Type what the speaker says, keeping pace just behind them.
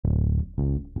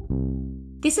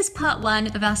This is part one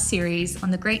of our series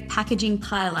on the great packaging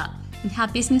pile-up and how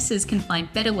businesses can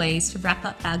find better ways to wrap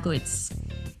up our goods.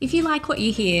 If you like what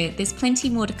you hear, there's plenty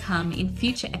more to come in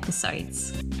future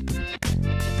episodes.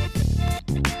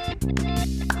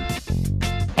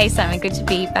 Hey Simon, good to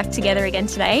be back together again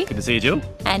today. Good to see you, Jill.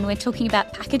 And we're talking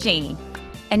about packaging.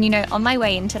 And on my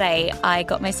way in today, I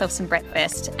got myself some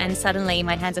breakfast and suddenly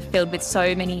my hands are filled with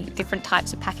so many different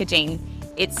types of packaging.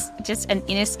 It's just an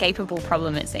inescapable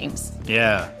problem, it seems.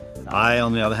 Yeah. I,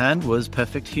 on the other hand, was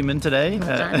perfect human today.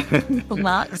 Full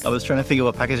marks. I was trying to figure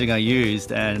what packaging I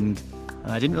used and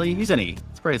I didn't really use any.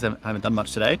 It's probably I haven't done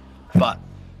much today, but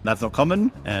that's not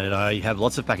common. And I have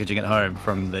lots of packaging at home,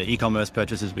 from the e-commerce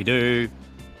purchases we do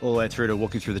all the way through to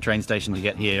walking through the train station to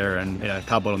get here and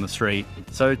cardboard on the street.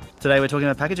 So today we're talking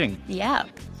about packaging. Yeah.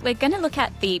 We're going to look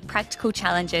at the practical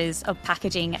challenges of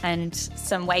packaging and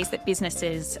some ways that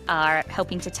businesses are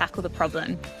helping to tackle the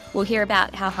problem. We'll hear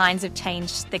about how Heinz have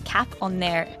changed the cap on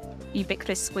their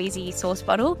ubiquitous squeezy sauce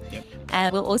bottle. Yep.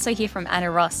 And we'll also hear from Anna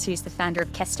Ross, who's the founder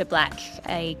of Kester Black,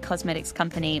 a cosmetics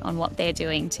company, on what they're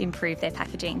doing to improve their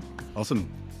packaging.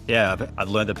 Awesome. Yeah, I've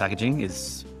learned that packaging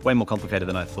is way more complicated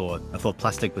than I thought. I thought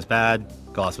plastic was bad,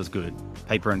 glass was good,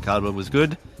 paper and cardboard was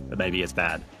good, but maybe it's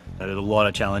bad. There's a lot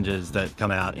of challenges that come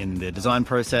out in the design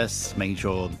process, making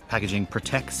sure packaging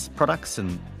protects products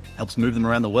and helps move them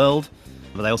around the world.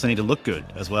 But they also need to look good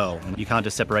as well. And you can't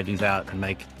just separate things out and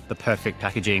make the perfect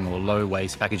packaging or low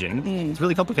waste packaging. It's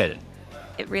really complicated.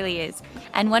 It really is.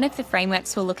 And one of the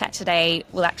frameworks we'll look at today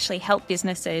will actually help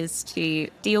businesses to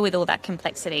deal with all that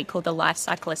complexity, called the life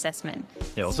cycle assessment.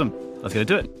 Yeah, awesome. Let's get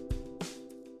into it.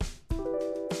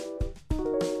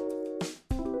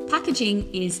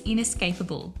 Packaging is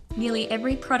inescapable. Nearly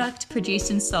every product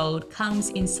produced and sold comes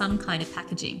in some kind of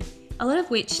packaging, a lot of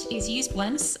which is used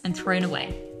once and thrown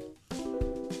away.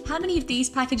 How many of these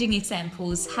packaging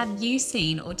examples have you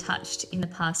seen or touched in the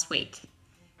past week?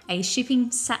 A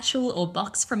shipping satchel or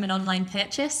box from an online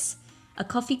purchase, a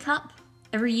coffee cup,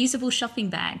 a reusable shopping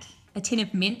bag, a tin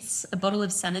of mints, a bottle of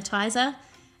sanitizer,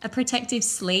 a protective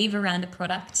sleeve around a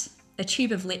product, a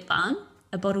tube of lip balm,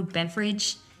 a bottled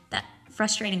beverage, that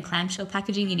frustrating clamshell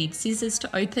packaging you need scissors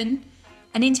to open,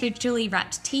 an individually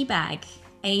wrapped tea bag,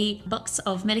 a box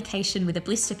of medication with a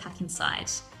blister pack inside,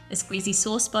 a squeezy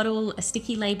sauce bottle, a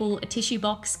sticky label, a tissue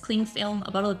box, cling film,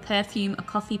 a bottle of perfume, a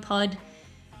coffee pod.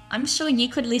 I'm sure you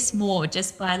could list more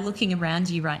just by looking around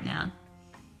you right now.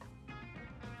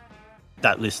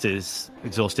 That list is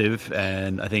exhaustive,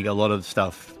 and I think a lot of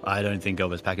stuff I don't think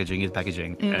of as packaging is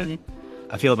packaging. And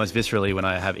I feel it most viscerally when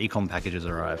I have e-com packages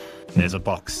arrive. There's a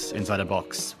box inside a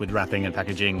box with wrapping and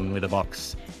packaging with a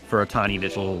box for a tiny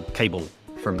little cable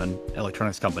from an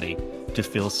electronics company. It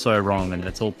just feels so wrong, and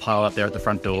it's all piled up there at the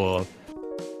front door.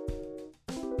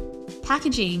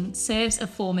 Packaging serves a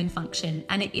form and function,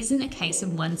 and it isn't a case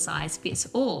of one size fits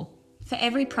all. For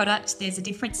every product, there's a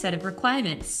different set of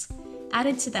requirements.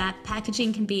 Added to that,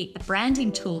 packaging can be a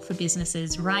branding tool for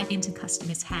businesses right into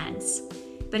customers' hands.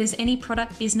 But as any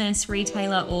product business,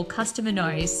 retailer, or customer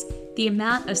knows, the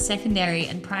amount of secondary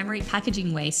and primary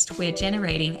packaging waste we're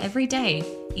generating every day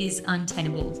is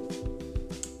untenable.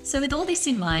 So with all this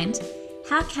in mind,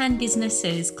 how can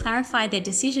businesses clarify their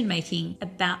decision-making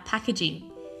about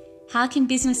packaging? How can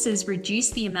businesses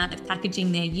reduce the amount of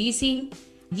packaging they're using,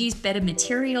 use better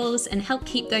materials, and help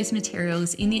keep those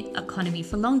materials in the economy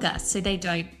for longer so they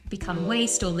don't become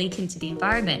waste or leak into the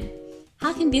environment?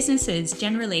 How can businesses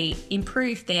generally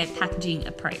improve their packaging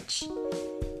approach?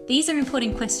 These are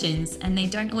important questions, and they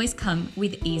don't always come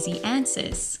with easy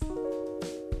answers.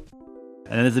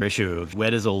 And then there's the issue of where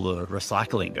does all the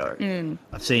recycling go?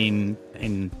 I've seen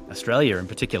in Australia in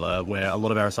particular where a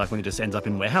lot of our recycling just ends up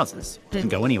in warehouses. It doesn't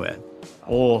go anywhere.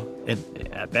 Or it,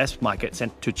 at best, might get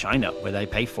sent to China where they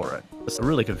pay for it. It's a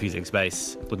really confusing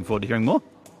space. Looking forward to hearing more.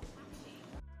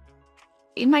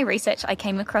 In my research, I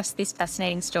came across this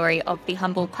fascinating story of the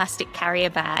Humble plastic carrier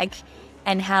bag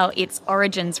and how its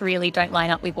origins really don't line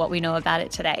up with what we know about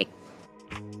it today.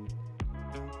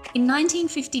 In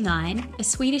 1959, a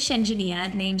Swedish engineer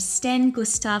named Sten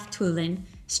Gustaf Thulin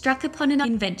struck upon an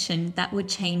invention that would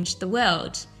change the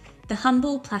world, the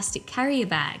Humble plastic carrier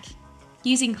bag.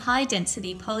 Using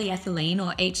high-density polyethylene,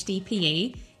 or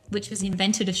HDPE, which was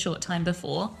invented a short time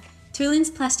before, Thulin's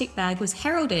plastic bag was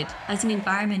heralded as an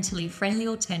environmentally friendly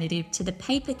alternative to the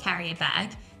paper carrier bag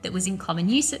that was in common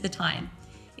use at the time.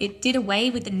 It did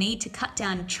away with the need to cut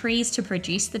down trees to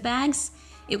produce the bags.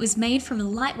 It was made from a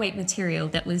lightweight material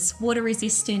that was water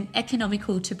resistant,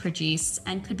 economical to produce,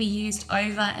 and could be used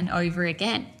over and over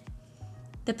again.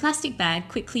 The plastic bag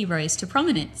quickly rose to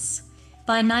prominence.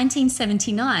 By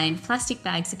 1979, plastic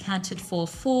bags accounted for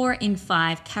 4 in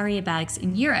 5 carrier bags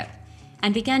in Europe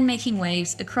and began making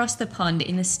waves across the pond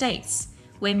in the States,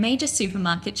 where major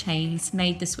supermarket chains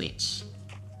made the switch.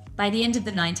 By the end of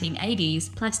the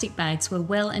 1980s, plastic bags were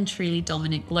well and truly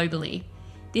dominant globally.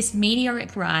 This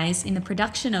meteoric rise in the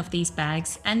production of these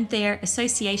bags and their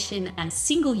association as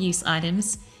single-use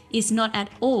items is not at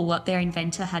all what their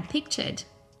inventor had pictured.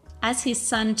 As his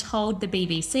son told the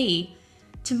BBC,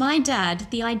 "To my dad,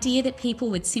 the idea that people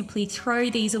would simply throw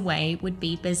these away would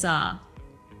be bizarre."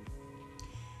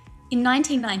 In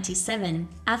 1997,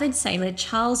 avid sailor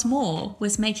Charles Moore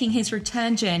was making his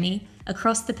return journey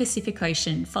across the Pacific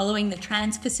Ocean following the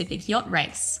Trans-Pacific Yacht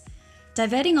Race.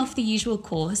 Diverting off the usual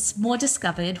course, Moore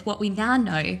discovered what we now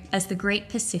know as the Great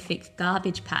Pacific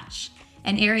Garbage Patch,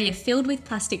 an area filled with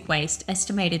plastic waste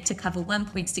estimated to cover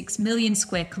 1.6 million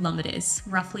square kilometres,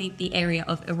 roughly the area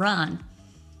of Iran.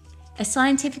 A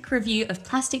scientific review of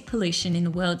plastic pollution in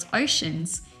the world's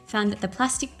oceans found that the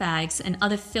plastic bags and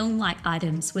other film-like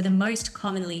items were the most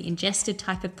commonly ingested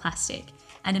type of plastic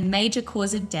and a major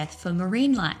cause of death for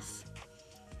marine life.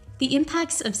 The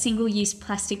impacts of single-use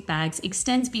plastic bags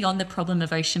extends beyond the problem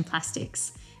of ocean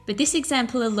plastics, but this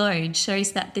example alone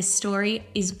shows that this story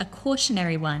is a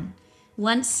cautionary one.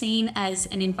 Once seen as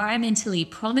an environmentally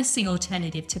promising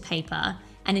alternative to paper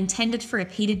and intended for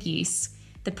repeated use,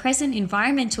 the present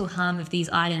environmental harm of these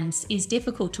items is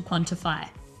difficult to quantify.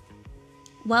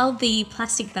 While the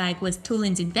plastic bag was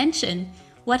Tulin's invention,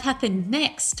 what happened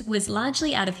next was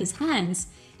largely out of his hands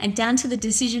and down to the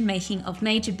decision-making of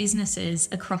major businesses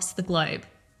across the globe.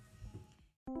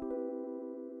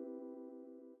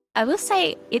 I will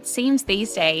say it seems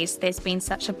these days there's been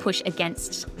such a push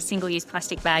against single-use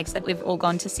plastic bags that we've all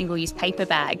gone to single-use paper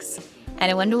bags.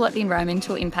 And I wonder what the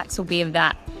environmental impacts will be of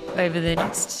that over the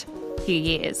next few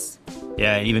years.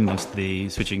 Yeah, even just the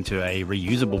switching to a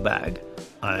reusable bag.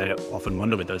 I often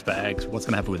wonder with those bags, what's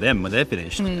going to happen with them when they're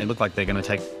finished? They look like they're going to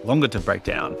take longer to break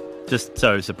down. Just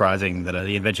so surprising that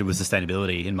the invention was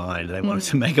sustainability in mind. They wanted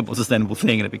to make a more sustainable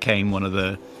thing, and it became one of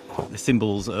the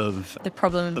symbols of the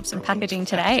problems in packaging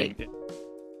today.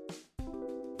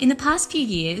 In the past few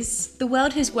years, the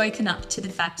world has woken up to the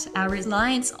fact our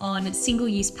reliance on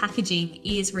single-use packaging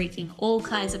is wreaking all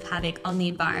kinds of havoc on the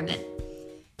environment.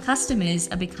 Customers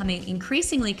are becoming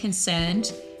increasingly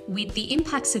concerned with the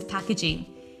impacts of packaging,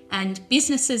 and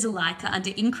businesses alike are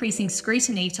under increasing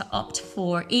scrutiny to opt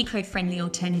for eco-friendly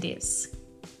alternatives.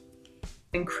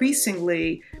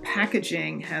 Increasingly,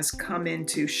 packaging has come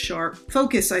into sharp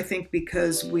focus, I think,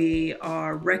 because we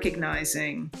are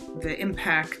recognizing the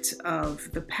impact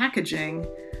of the packaging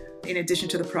in addition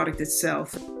to the product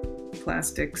itself.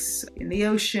 Plastics in the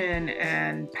ocean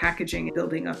and packaging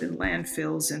building up in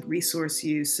landfills and resource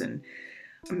use and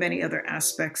many other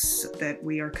aspects that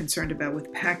we are concerned about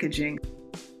with packaging.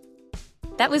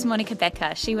 That was Monica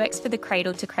Becker. She works for the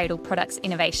Cradle to Cradle Products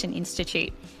Innovation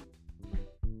Institute.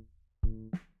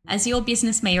 As your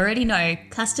business may already know,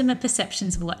 customer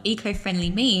perceptions of what eco-friendly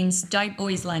means don't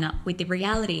always line up with the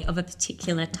reality of a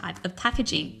particular type of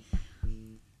packaging.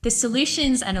 The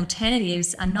solutions and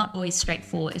alternatives are not always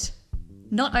straightforward.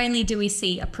 Not only do we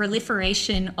see a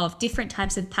proliferation of different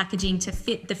types of packaging to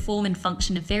fit the form and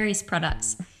function of various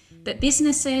products, but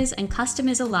businesses and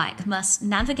customers alike must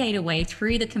navigate a way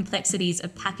through the complexities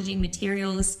of packaging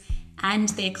materials and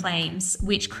their claims,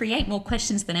 which create more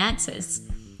questions than answers.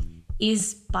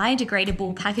 Is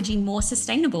biodegradable packaging more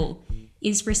sustainable?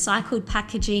 Is recycled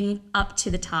packaging up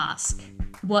to the task?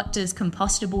 What does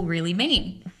compostable really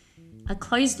mean? Are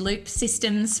closed-loop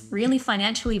systems really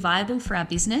financially viable for our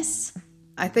business?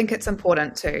 I think it's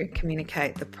important to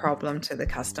communicate the problem to the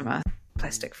customer.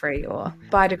 Plastic-free or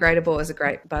biodegradable is a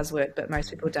great buzzword, but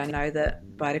most people don't know that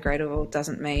biodegradable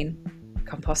doesn't mean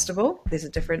compostable. There's a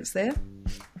difference there.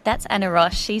 That's Anna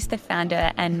Ross. She's the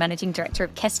founder and managing director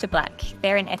of Kester Black.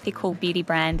 They're an ethical beauty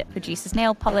brand that produces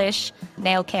nail polish,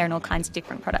 nail care, and all kinds of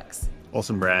different products.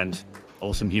 Awesome brand,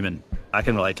 awesome human. I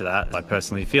can relate to that. I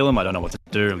personally feel them. I don't know what to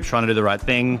do. I'm trying to do the right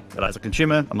thing, but as a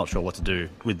consumer, I'm not sure what to do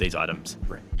with these items.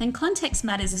 And context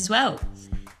matters as well.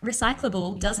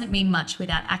 Recyclable doesn't mean much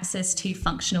without access to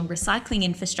functional recycling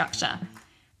infrastructure.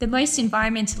 The most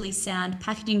environmentally sound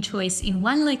packaging choice in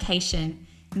one location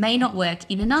may not work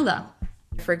in another.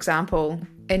 For example,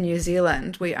 in New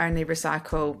Zealand, we only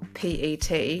recycle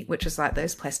PET, which is like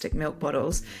those plastic milk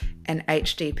bottles, and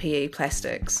HDPE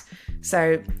plastics.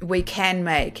 So we can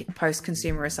make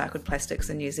post-consumer recycled plastics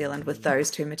in New Zealand with those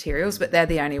two materials, but they're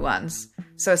the only ones.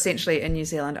 So essentially in New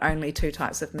Zealand, only two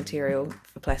types of material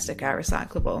for plastic are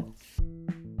recyclable.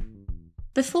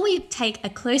 Before we take a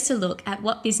closer look at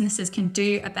what businesses can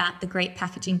do about the great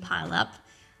packaging pileup,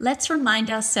 let's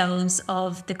remind ourselves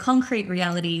of the concrete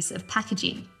realities of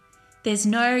packaging. There's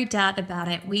no doubt about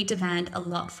it, we demand a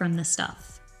lot from the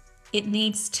stuff. It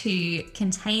needs to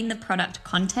contain the product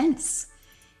contents,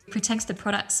 protects the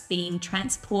products being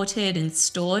transported and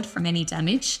stored from any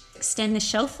damage, extend the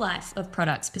shelf life of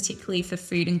products, particularly for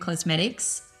food and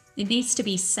cosmetics. It needs to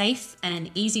be safe and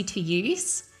easy to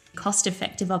use, cost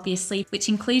effective obviously, which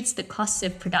includes the costs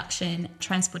of production,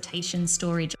 transportation,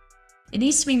 storage. It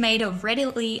needs to be made of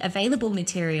readily available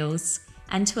materials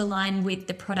and to align with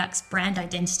the product's brand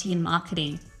identity and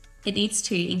marketing. It needs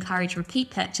to encourage repeat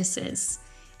purchases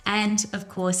and, of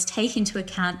course, take into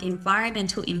account the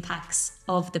environmental impacts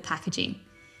of the packaging.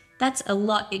 That's a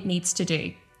lot it needs to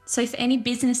do. So for any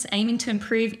business aiming to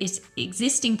improve its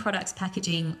existing product's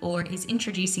packaging or is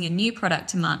introducing a new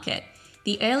product to market,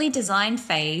 the early design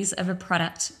phase of a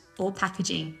product or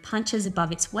packaging punches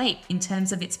above its weight in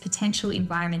terms of its potential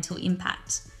environmental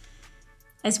impact.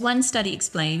 As one study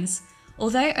explains,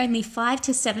 although only 5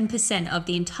 to 7% of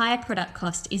the entire product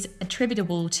cost is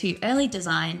attributable to early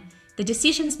design, the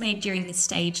decisions made during this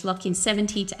stage lock in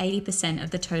 70 to 80% of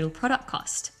the total product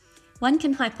cost. One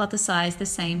can hypothesize the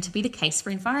same to be the case for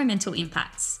environmental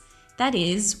impacts. That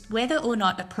is, whether or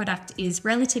not a product is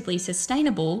relatively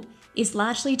sustainable is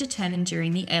largely determined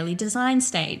during the early design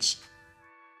stage.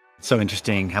 So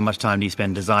interesting. How much time do you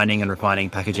spend designing and refining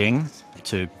packaging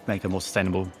to make a more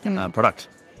sustainable product?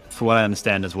 For what I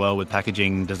understand as well with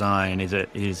packaging design is it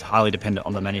is highly dependent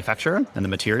on the manufacturer and the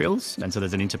materials. And so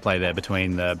there's an interplay there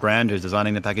between the brand who's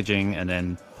designing the packaging and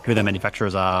then who the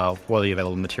manufacturers are, what are the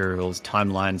available materials,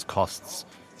 timelines, costs.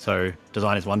 So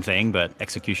design is one thing, but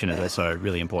execution is also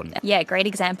really important. Yeah, a great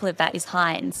example of that is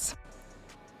Heinz.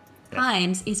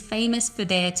 Heinz is famous for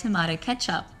their tomato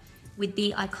ketchup, with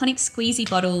the iconic squeezy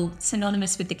bottle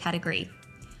synonymous with the category.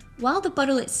 While the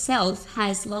bottle itself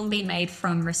has long been made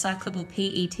from recyclable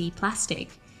PET plastic,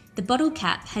 the bottle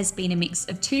cap has been a mix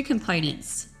of two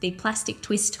components, the plastic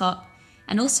twist top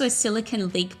and also a silicone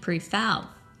leak-proof valve.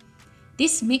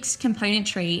 This mixed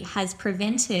componentry has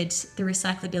prevented the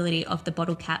recyclability of the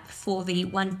bottle cap for the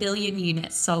 1 billion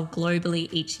units sold globally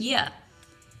each year.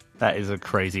 That is a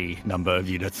crazy number of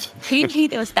units. Who knew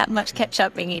there was that much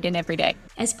ketchup being eaten every day?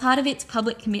 As part of its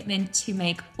public commitment to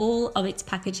make all of its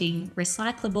packaging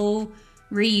recyclable,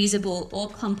 reusable or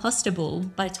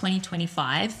compostable by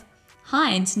 2025,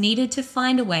 Heinz needed to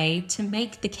find a way to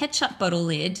make the ketchup bottle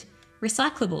lid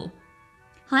recyclable.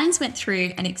 Heinz went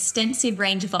through an extensive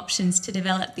range of options to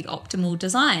develop the optimal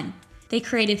design. They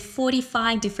created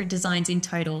 45 different designs in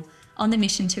total on the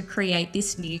mission to create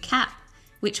this new cap,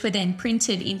 which were then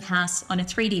printed in-house on a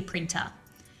 3D printer.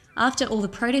 After all the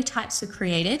prototypes were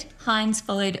created, Heinz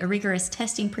followed a rigorous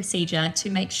testing procedure to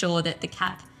make sure that the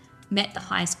cap met the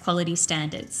highest quality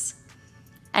standards.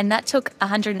 And that took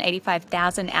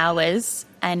 185,000 hours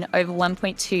and over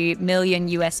 $1.2 million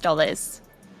US.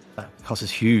 That cost is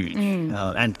huge.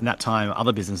 And in that time,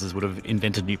 other businesses would have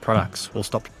invented new products or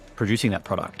stopped producing that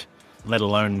product, let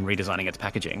alone redesigning its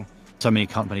packaging. So many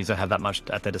companies don't have that much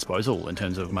at their disposal in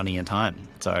terms of money and time.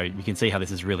 So you can see how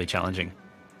this is really challenging.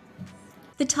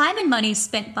 The time and money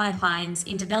spent by Heinz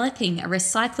in developing a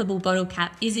recyclable bottle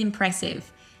cap is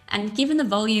impressive, and given the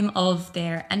volume of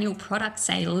their annual product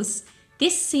sales,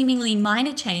 this seemingly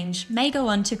minor change may go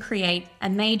on to create a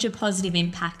major positive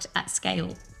impact at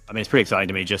scale. I mean, it's pretty exciting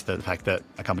to me just the fact that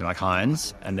a company like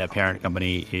Heinz and their parent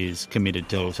company is committed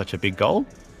to such a big goal.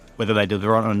 Whether they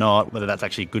deliver on it or not, whether that's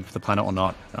actually good for the planet or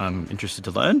not, I'm interested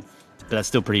to learn. But that's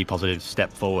still a pretty positive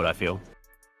step forward, I feel.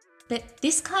 But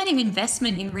this kind of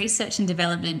investment in research and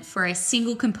development for a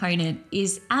single component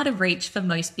is out of reach for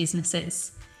most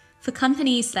businesses. For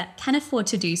companies that can afford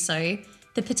to do so,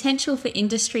 the potential for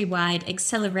industry-wide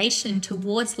acceleration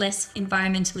towards less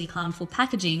environmentally harmful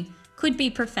packaging could be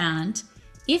profound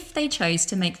if they chose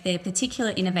to make their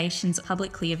particular innovations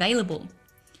publicly available.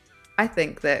 I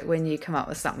think that when you come up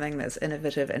with something that's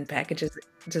innovative in package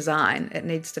design, it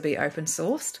needs to be open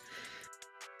sourced.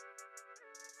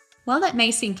 While that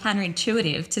may seem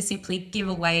counterintuitive to simply give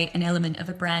away an element of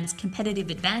a brand's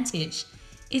competitive advantage,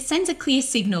 it sends a clear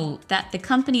signal that the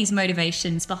company's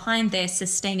motivations behind their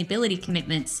sustainability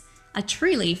commitments are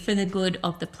truly for the good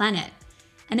of the planet.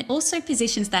 And it also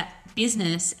positions that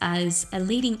business as a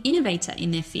leading innovator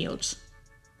in their field.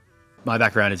 My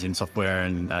background is in software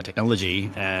and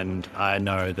technology, and I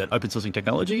know that open sourcing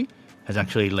technology has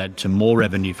actually led to more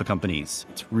revenue for companies.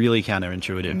 It's really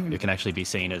counterintuitive. It can actually be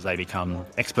seen as they become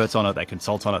experts on it, they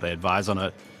consult on it, they advise on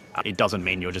it. It doesn't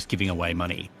mean you're just giving away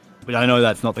money. But I know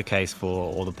that's not the case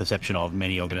for, or the perception of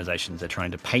many organizations. They're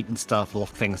trying to patent stuff, lock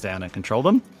things down and control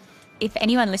them. If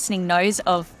anyone listening knows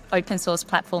of open source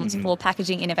platforms for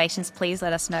packaging innovations, please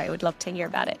let us know. We'd love to hear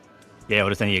about it. Yeah, or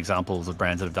just any examples of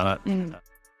brands that have done it.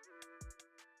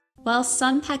 While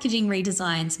some packaging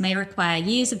redesigns may require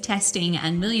years of testing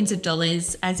and millions of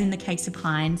dollars, as in the case of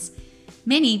Heinz,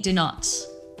 many do not.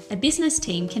 A business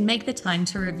team can make the time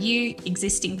to review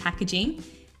existing packaging,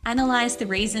 analyse the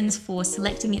reasons for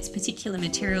selecting its particular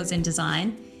materials and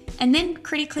design, and then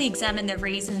critically examine the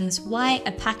reasons why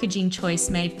a packaging choice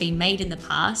may have been made in the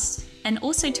past, and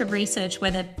also to research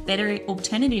whether better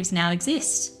alternatives now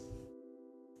exist.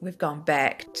 We've gone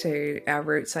back to our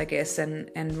roots, I guess,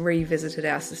 and revisited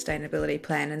our sustainability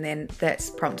plan. And then that's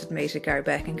prompted me to go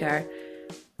back and go,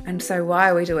 and so why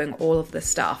are we doing all of this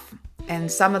stuff?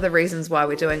 And some of the reasons why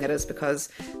we're doing it is because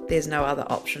there's no other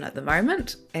option at the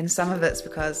moment. And some of it's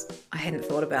because I hadn't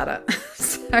thought about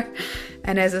it.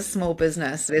 And as a small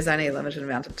business, there's only a limited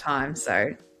amount of time.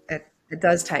 So it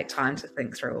does take time to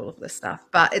think through all of this stuff.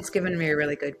 But it's given me a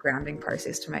really good grounding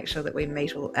process to make sure that we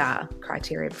meet all our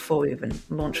criteria before we even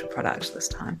launch a product this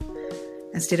time,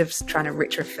 instead of trying to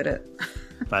retrofit it.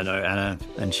 I know Anna,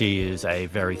 and she is a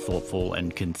very thoughtful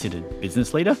and considered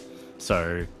business leader.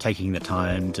 So taking the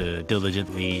time to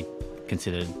diligently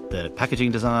consider the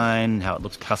packaging design, how it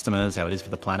looks for customers, how it is for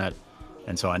the planet.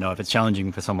 And so I know if it's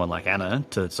challenging for someone like Anna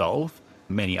to solve,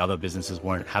 many other businesses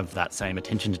won't have that same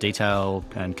attention to detail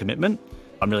and commitment.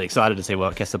 I'm really excited to see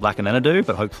what Kester Black and Anna do,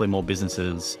 but hopefully more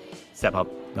businesses step up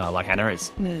like Anna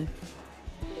is.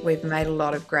 We've made a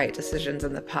lot of great decisions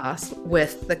in the past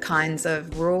with the kinds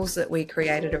of rules that we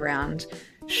created around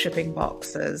shipping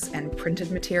boxes and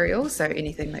printed materials, so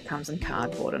anything that comes in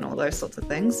cardboard and all those sorts of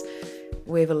things.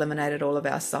 We've eliminated all of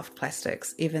our soft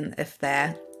plastics, even if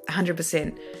they're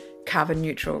 100% carbon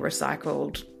neutral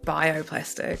recycled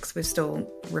bioplastics. We've still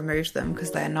removed them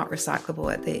because they're not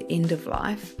recyclable at the end of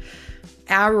life.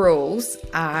 Our rules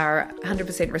are 100%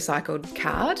 recycled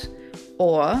card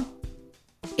or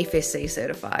FSC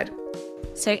certified.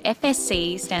 So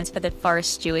FSC stands for the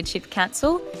Forest Stewardship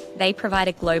Council. They provide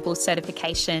a global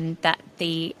certification that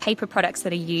the paper products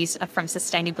that are used are from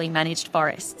sustainably managed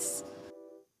forests.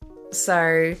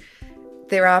 So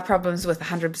there are problems with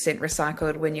 100%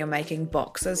 recycled when you're making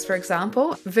boxes, for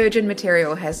example. Virgin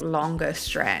material has longer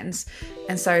strands,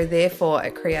 and so therefore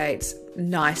it creates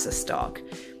nicer stock.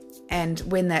 And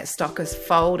when that stock is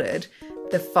folded,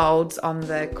 the folds on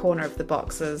the corner of the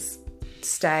boxes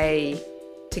stay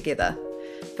together.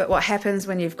 But what happens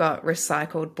when you've got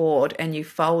recycled board and you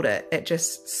fold it, it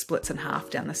just splits in half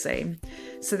down the seam.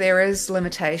 So there is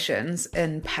limitations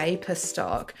in paper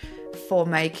stock for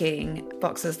making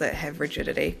boxes that have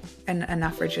rigidity and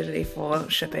enough rigidity for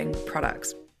shipping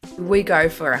products. We go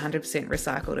for 100%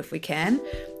 recycled if we can,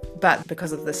 but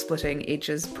because of the splitting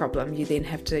edges problem, you then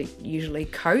have to usually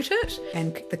coat it,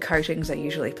 and the coatings are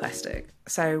usually plastic.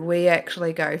 So we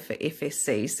actually go for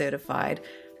FSC certified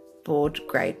board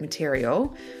grade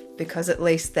material, because at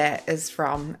least that is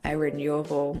from a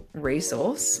renewable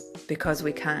resource, because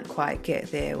we can't quite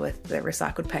get there with the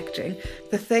recycled packaging.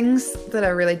 The things that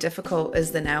are really difficult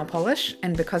is the nail polish,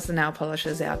 and because the nail polish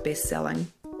is our best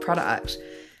selling product,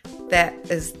 that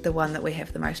is the one that we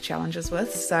have the most challenges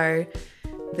with. So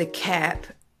the cap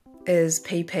is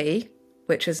PP,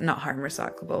 which is not home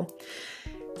recyclable.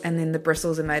 And then the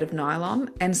bristles are made of nylon.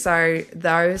 And so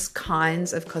those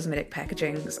kinds of cosmetic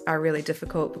packagings are really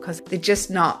difficult because they're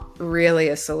just not really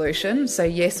a solution. So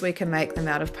yes, we can make them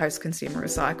out of post-consumer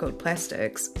recycled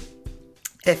plastics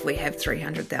if we have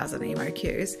 300,000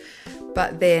 MOQs,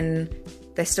 but then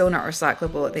they're still not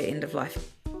recyclable at the end of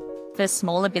life. For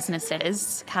smaller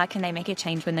businesses, how can they make a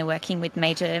change when they're working with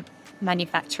major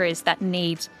manufacturers that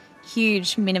need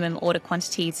huge minimum order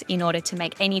quantities in order to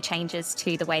make any changes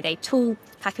to the way they tool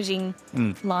packaging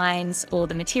lines or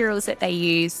the materials that they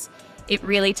use? It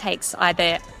really takes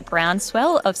either a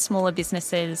groundswell of smaller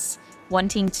businesses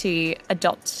wanting to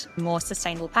adopt more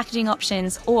sustainable packaging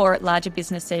options or larger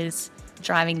businesses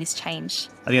driving this change.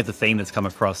 I think that's a theme that's come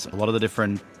across a lot of the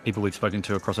different people we've spoken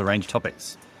to across a range of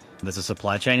topics. There's a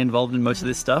supply chain involved in most of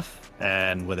this stuff,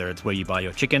 and whether it's where you buy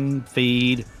your chicken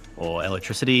feed or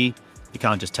electricity, you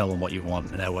can't just tell them what you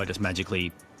want and they won't just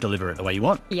magically deliver it the way you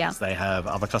want. Yeah. They have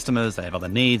other customers, they have other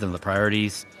needs and other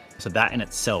priorities. So that in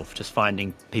itself, just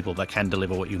finding people that can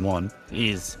deliver what you want,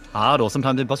 is hard or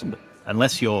sometimes impossible.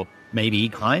 Unless you're maybe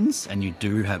Heinz and you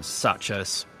do have such a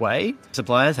sway,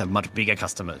 suppliers have much bigger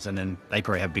customers, and then they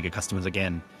probably have bigger customers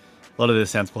again. A lot of this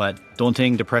sounds quite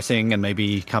daunting, depressing, and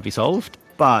maybe can't be solved,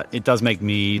 but it does make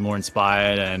me more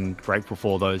inspired and grateful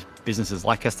for those businesses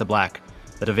like Kester Black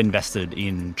that have invested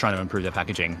in trying to improve their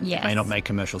packaging. Yes. It may not make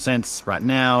commercial sense right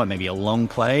now, it may be a long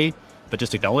play, but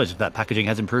just acknowledge that packaging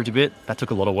has improved a bit. That took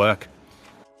a lot of work.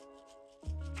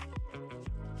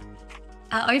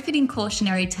 Our opening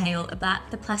cautionary tale about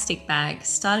the plastic bag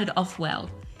started off well.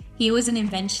 Here was an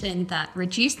invention that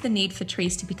reduced the need for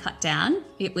trees to be cut down.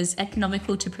 It was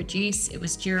economical to produce, it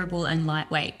was durable and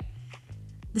lightweight.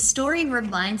 The story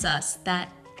reminds us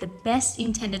that the best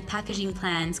intended packaging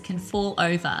plans can fall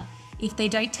over if they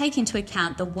don't take into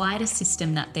account the wider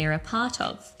system that they're a part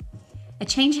of. A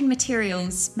change in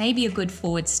materials may be a good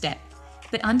forward step,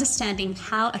 but understanding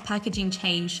how a packaging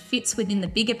change fits within the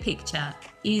bigger picture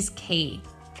is key.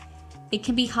 It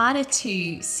can be harder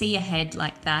to see ahead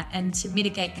like that and to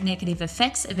mitigate the negative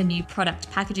effects of a new product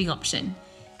packaging option,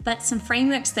 but some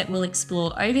frameworks that we'll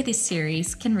explore over this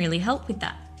series can really help with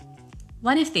that.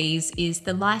 One of these is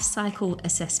the life cycle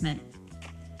assessment.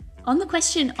 On the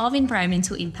question of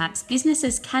environmental impacts,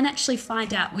 businesses can actually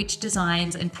find out which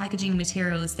designs and packaging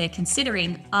materials they're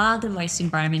considering are the most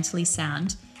environmentally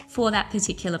sound for that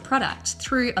particular product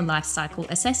through a life cycle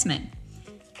assessment.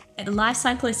 A life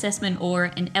cycle assessment, or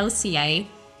an LCA,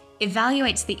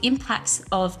 evaluates the impacts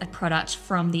of a product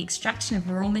from the extraction of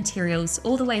raw materials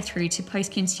all the way through to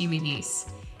post-consumer use,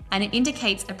 and it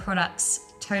indicates a product's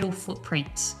total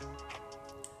footprint.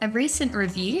 A recent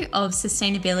review of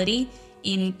sustainability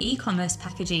in e-commerce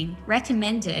packaging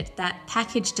recommended that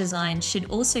package design should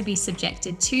also be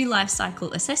subjected to life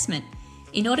cycle assessment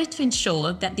in order to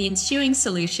ensure that the ensuing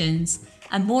solutions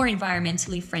are more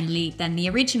environmentally friendly than the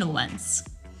original ones.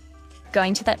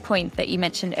 Going to that point that you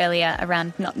mentioned earlier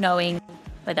around not knowing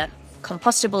whether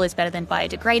compostable is better than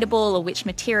biodegradable or which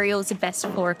materials are best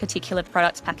for a particular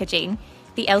product's packaging,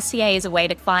 the LCA is a way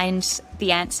to find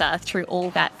the answer through all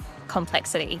that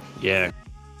complexity. Yeah.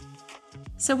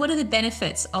 So what are the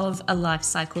benefits of a life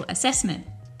cycle assessment?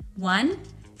 1,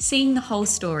 seeing the whole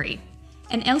story.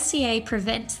 An LCA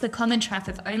prevents the common trap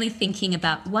of only thinking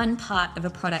about one part of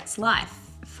a product's life,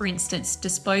 for instance,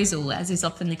 disposal, as is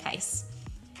often the case.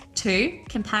 2,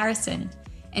 comparison.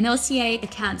 An LCA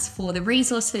accounts for the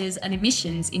resources and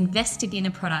emissions invested in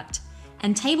a product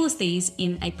and tables these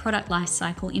in a product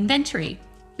lifecycle inventory,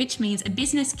 which means a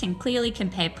business can clearly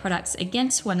compare products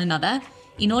against one another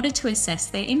in order to assess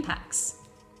their impacts.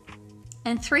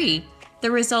 And 3,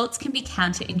 the results can be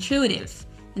counterintuitive,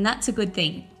 and that's a good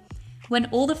thing. When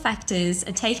all the factors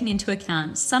are taken into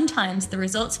account, sometimes the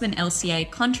results of an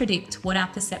LCA contradict what our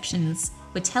perceptions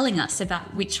were telling us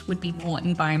about which would be more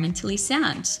environmentally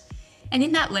sound. And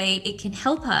in that way, it can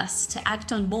help us to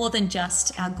act on more than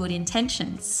just our good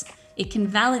intentions. It can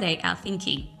validate our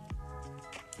thinking.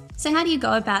 So how do you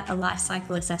go about a life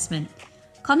cycle assessment?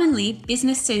 Commonly,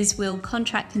 businesses will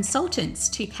contract consultants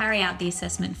to carry out the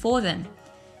assessment for them.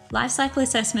 Life cycle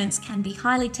assessments can be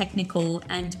highly technical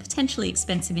and potentially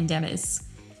expensive endeavours.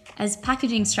 As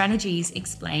Packaging Strategies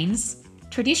explains,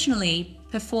 traditionally,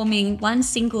 performing one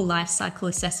single life cycle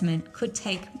assessment could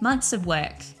take months of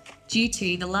work due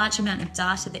to the large amount of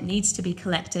data that needs to be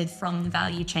collected from the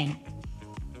value chain.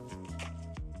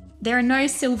 There are no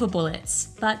silver bullets,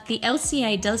 but the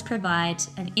LCA does provide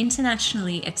an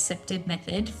internationally accepted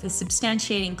method for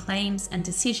substantiating claims and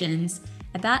decisions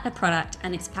about a product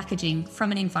and its packaging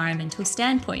from an environmental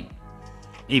standpoint.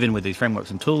 Even with these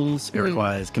frameworks and tools, it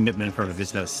requires commitment from a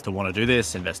business to want to do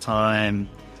this, invest time,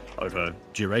 over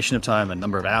duration of time, a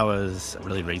number of hours,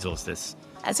 really resource this.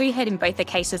 As we heard in both the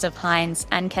cases of Heinz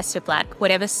and Kester Black,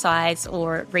 whatever size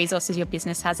or resources your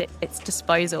business has at its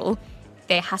disposal,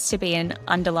 there has to be an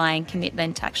underlying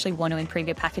commitment to actually want to improve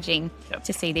your packaging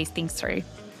to see these things through.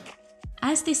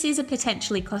 As this is a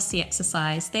potentially costly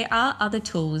exercise, there are other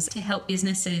tools to help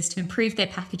businesses to improve their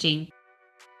packaging.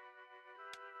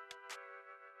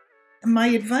 My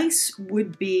advice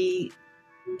would be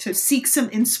to seek some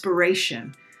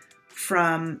inspiration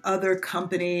from other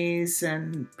companies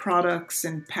and products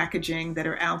and packaging that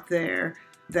are out there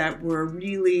that were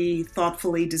really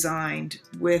thoughtfully designed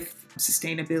with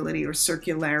sustainability or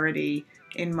circularity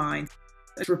in mind.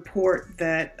 A report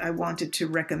that I wanted to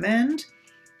recommend,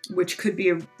 which could be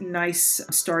a nice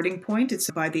starting point, it's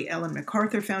by the Ellen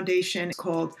MacArthur Foundation. It's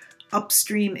called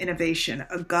Upstream Innovation,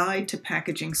 A Guide to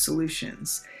Packaging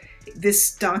Solutions.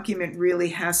 This document really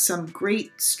has some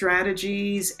great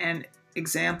strategies and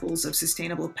examples of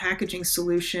sustainable packaging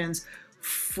solutions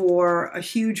for a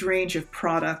huge range of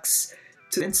products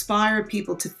to inspire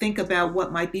people to think about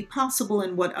what might be possible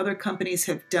and what other companies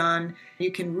have done.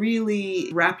 You can really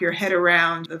wrap your head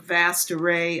around the vast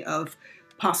array of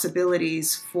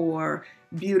possibilities for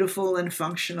beautiful and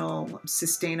functional,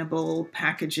 sustainable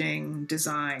packaging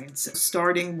designs,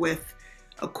 starting with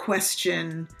a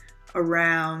question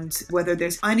around whether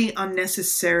there's any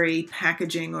unnecessary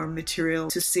packaging or material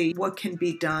to see what can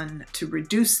be done to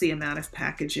reduce the amount of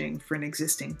packaging for an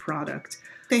existing product.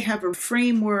 They have a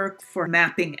framework for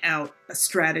mapping out a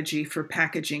strategy for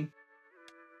packaging.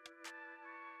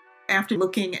 After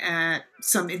looking at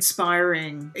some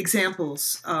inspiring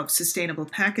examples of sustainable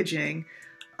packaging,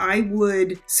 I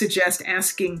would suggest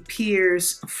asking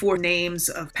peers for names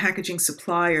of packaging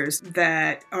suppliers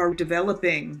that are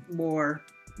developing more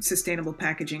sustainable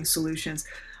packaging solutions.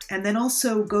 And then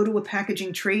also go to a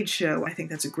packaging trade show. I think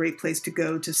that's a great place to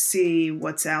go to see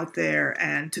what's out there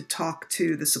and to talk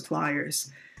to the suppliers.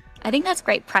 I think that's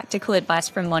great practical advice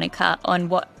from Monica on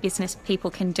what business people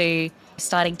can do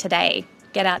starting today.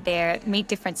 Get out there, meet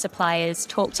different suppliers,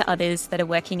 talk to others that are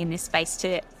working in this space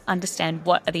to understand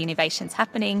what are the innovations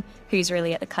happening, who's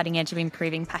really at the cutting edge of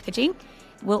improving packaging.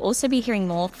 We'll also be hearing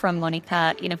more from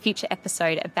Monica in a future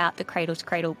episode about the Cradle to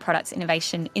Cradle Products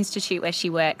Innovation Institute where she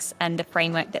works and the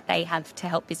framework that they have to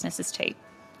help businesses too.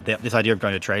 This idea of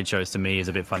going to trade shows to me is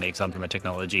a bit funny because I'm from a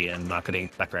technology and marketing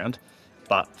background.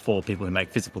 But for people who make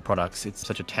physical products, it's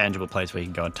such a tangible place where you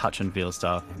can go and touch and feel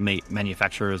stuff, meet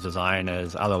manufacturers,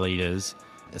 designers, other leaders.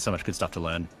 There's so much good stuff to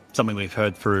learn. Something we've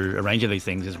heard through a range of these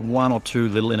things is one or two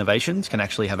little innovations can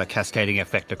actually have a cascading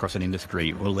effect across an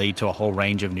industry, will lead to a whole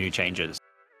range of new changes.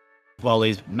 While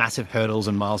these massive hurdles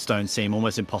and milestones seem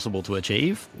almost impossible to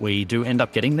achieve, we do end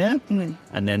up getting there.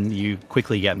 And then you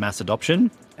quickly get mass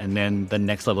adoption, and then the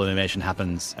next level of innovation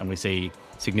happens and we see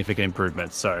significant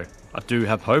improvements. So I do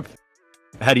have hope.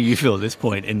 How do you feel at this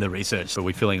point in the research? Are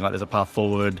we feeling like there's a path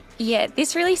forward? Yeah,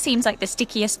 this really seems like the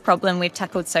stickiest problem we've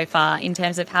tackled so far in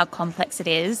terms of how complex it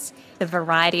is, the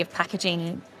variety of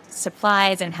packaging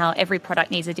supplies and how every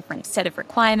product needs a different set of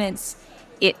requirements.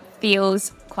 It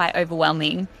feels quite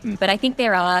overwhelming. But I think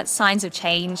there are signs of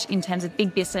change in terms of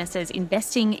big businesses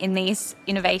investing in these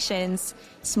innovations,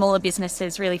 smaller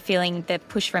businesses really feeling the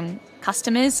push from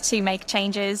customers to make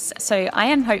changes. So I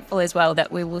am hopeful as well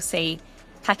that we will see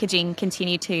packaging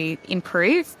continue to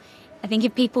improve. I think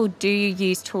if people do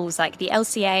use tools like the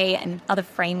LCA and other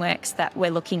frameworks that we're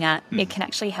looking at, it can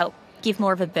actually help give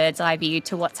more of a bird's eye view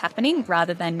to what's happening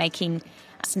rather than making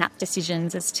snap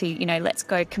decisions as to, let's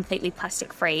go completely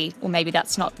plastic free, or maybe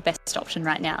that's not the best option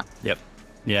right now. Yep.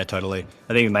 Yeah, totally.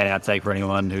 I think the main outtake for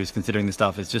anyone who's considering this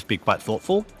stuff is just be quite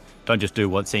thoughtful. Don't just do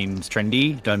what seems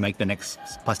trendy. Don't make the next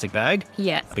plastic bag.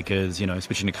 Yeah. Because,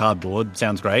 switching to cardboard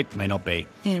sounds great, may not be.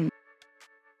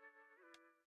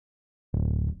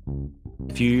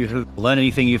 If you learned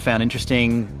anything you found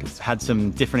interesting, had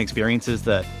some different experiences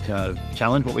that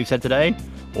challenge what we've said today,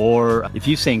 or if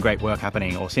you've seen great work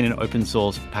happening or seen an open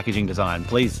source packaging design,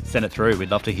 please send it through.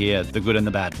 We'd love to hear the good and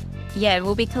the bad. Yeah,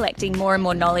 we'll be collecting more and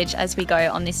more knowledge as we go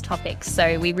on this topic,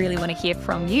 so we really want to hear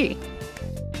from you.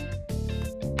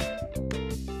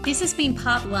 This has been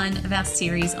part 1 of our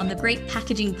series on the Great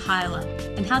Packaging Pile-Up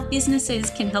and how businesses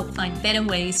can help find better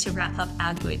ways to wrap up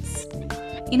our goods.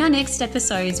 In our next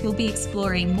episodes, we'll be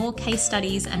exploring more case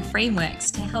studies and frameworks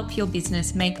to help your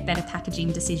business make better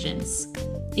packaging decisions.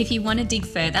 If you want to dig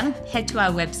further, head to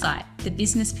our website,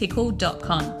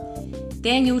 thebusinesspickle.com.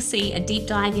 There you'll see a deep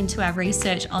dive into our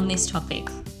research on this topic.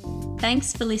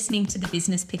 Thanks for listening to The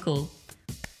Business Pickle.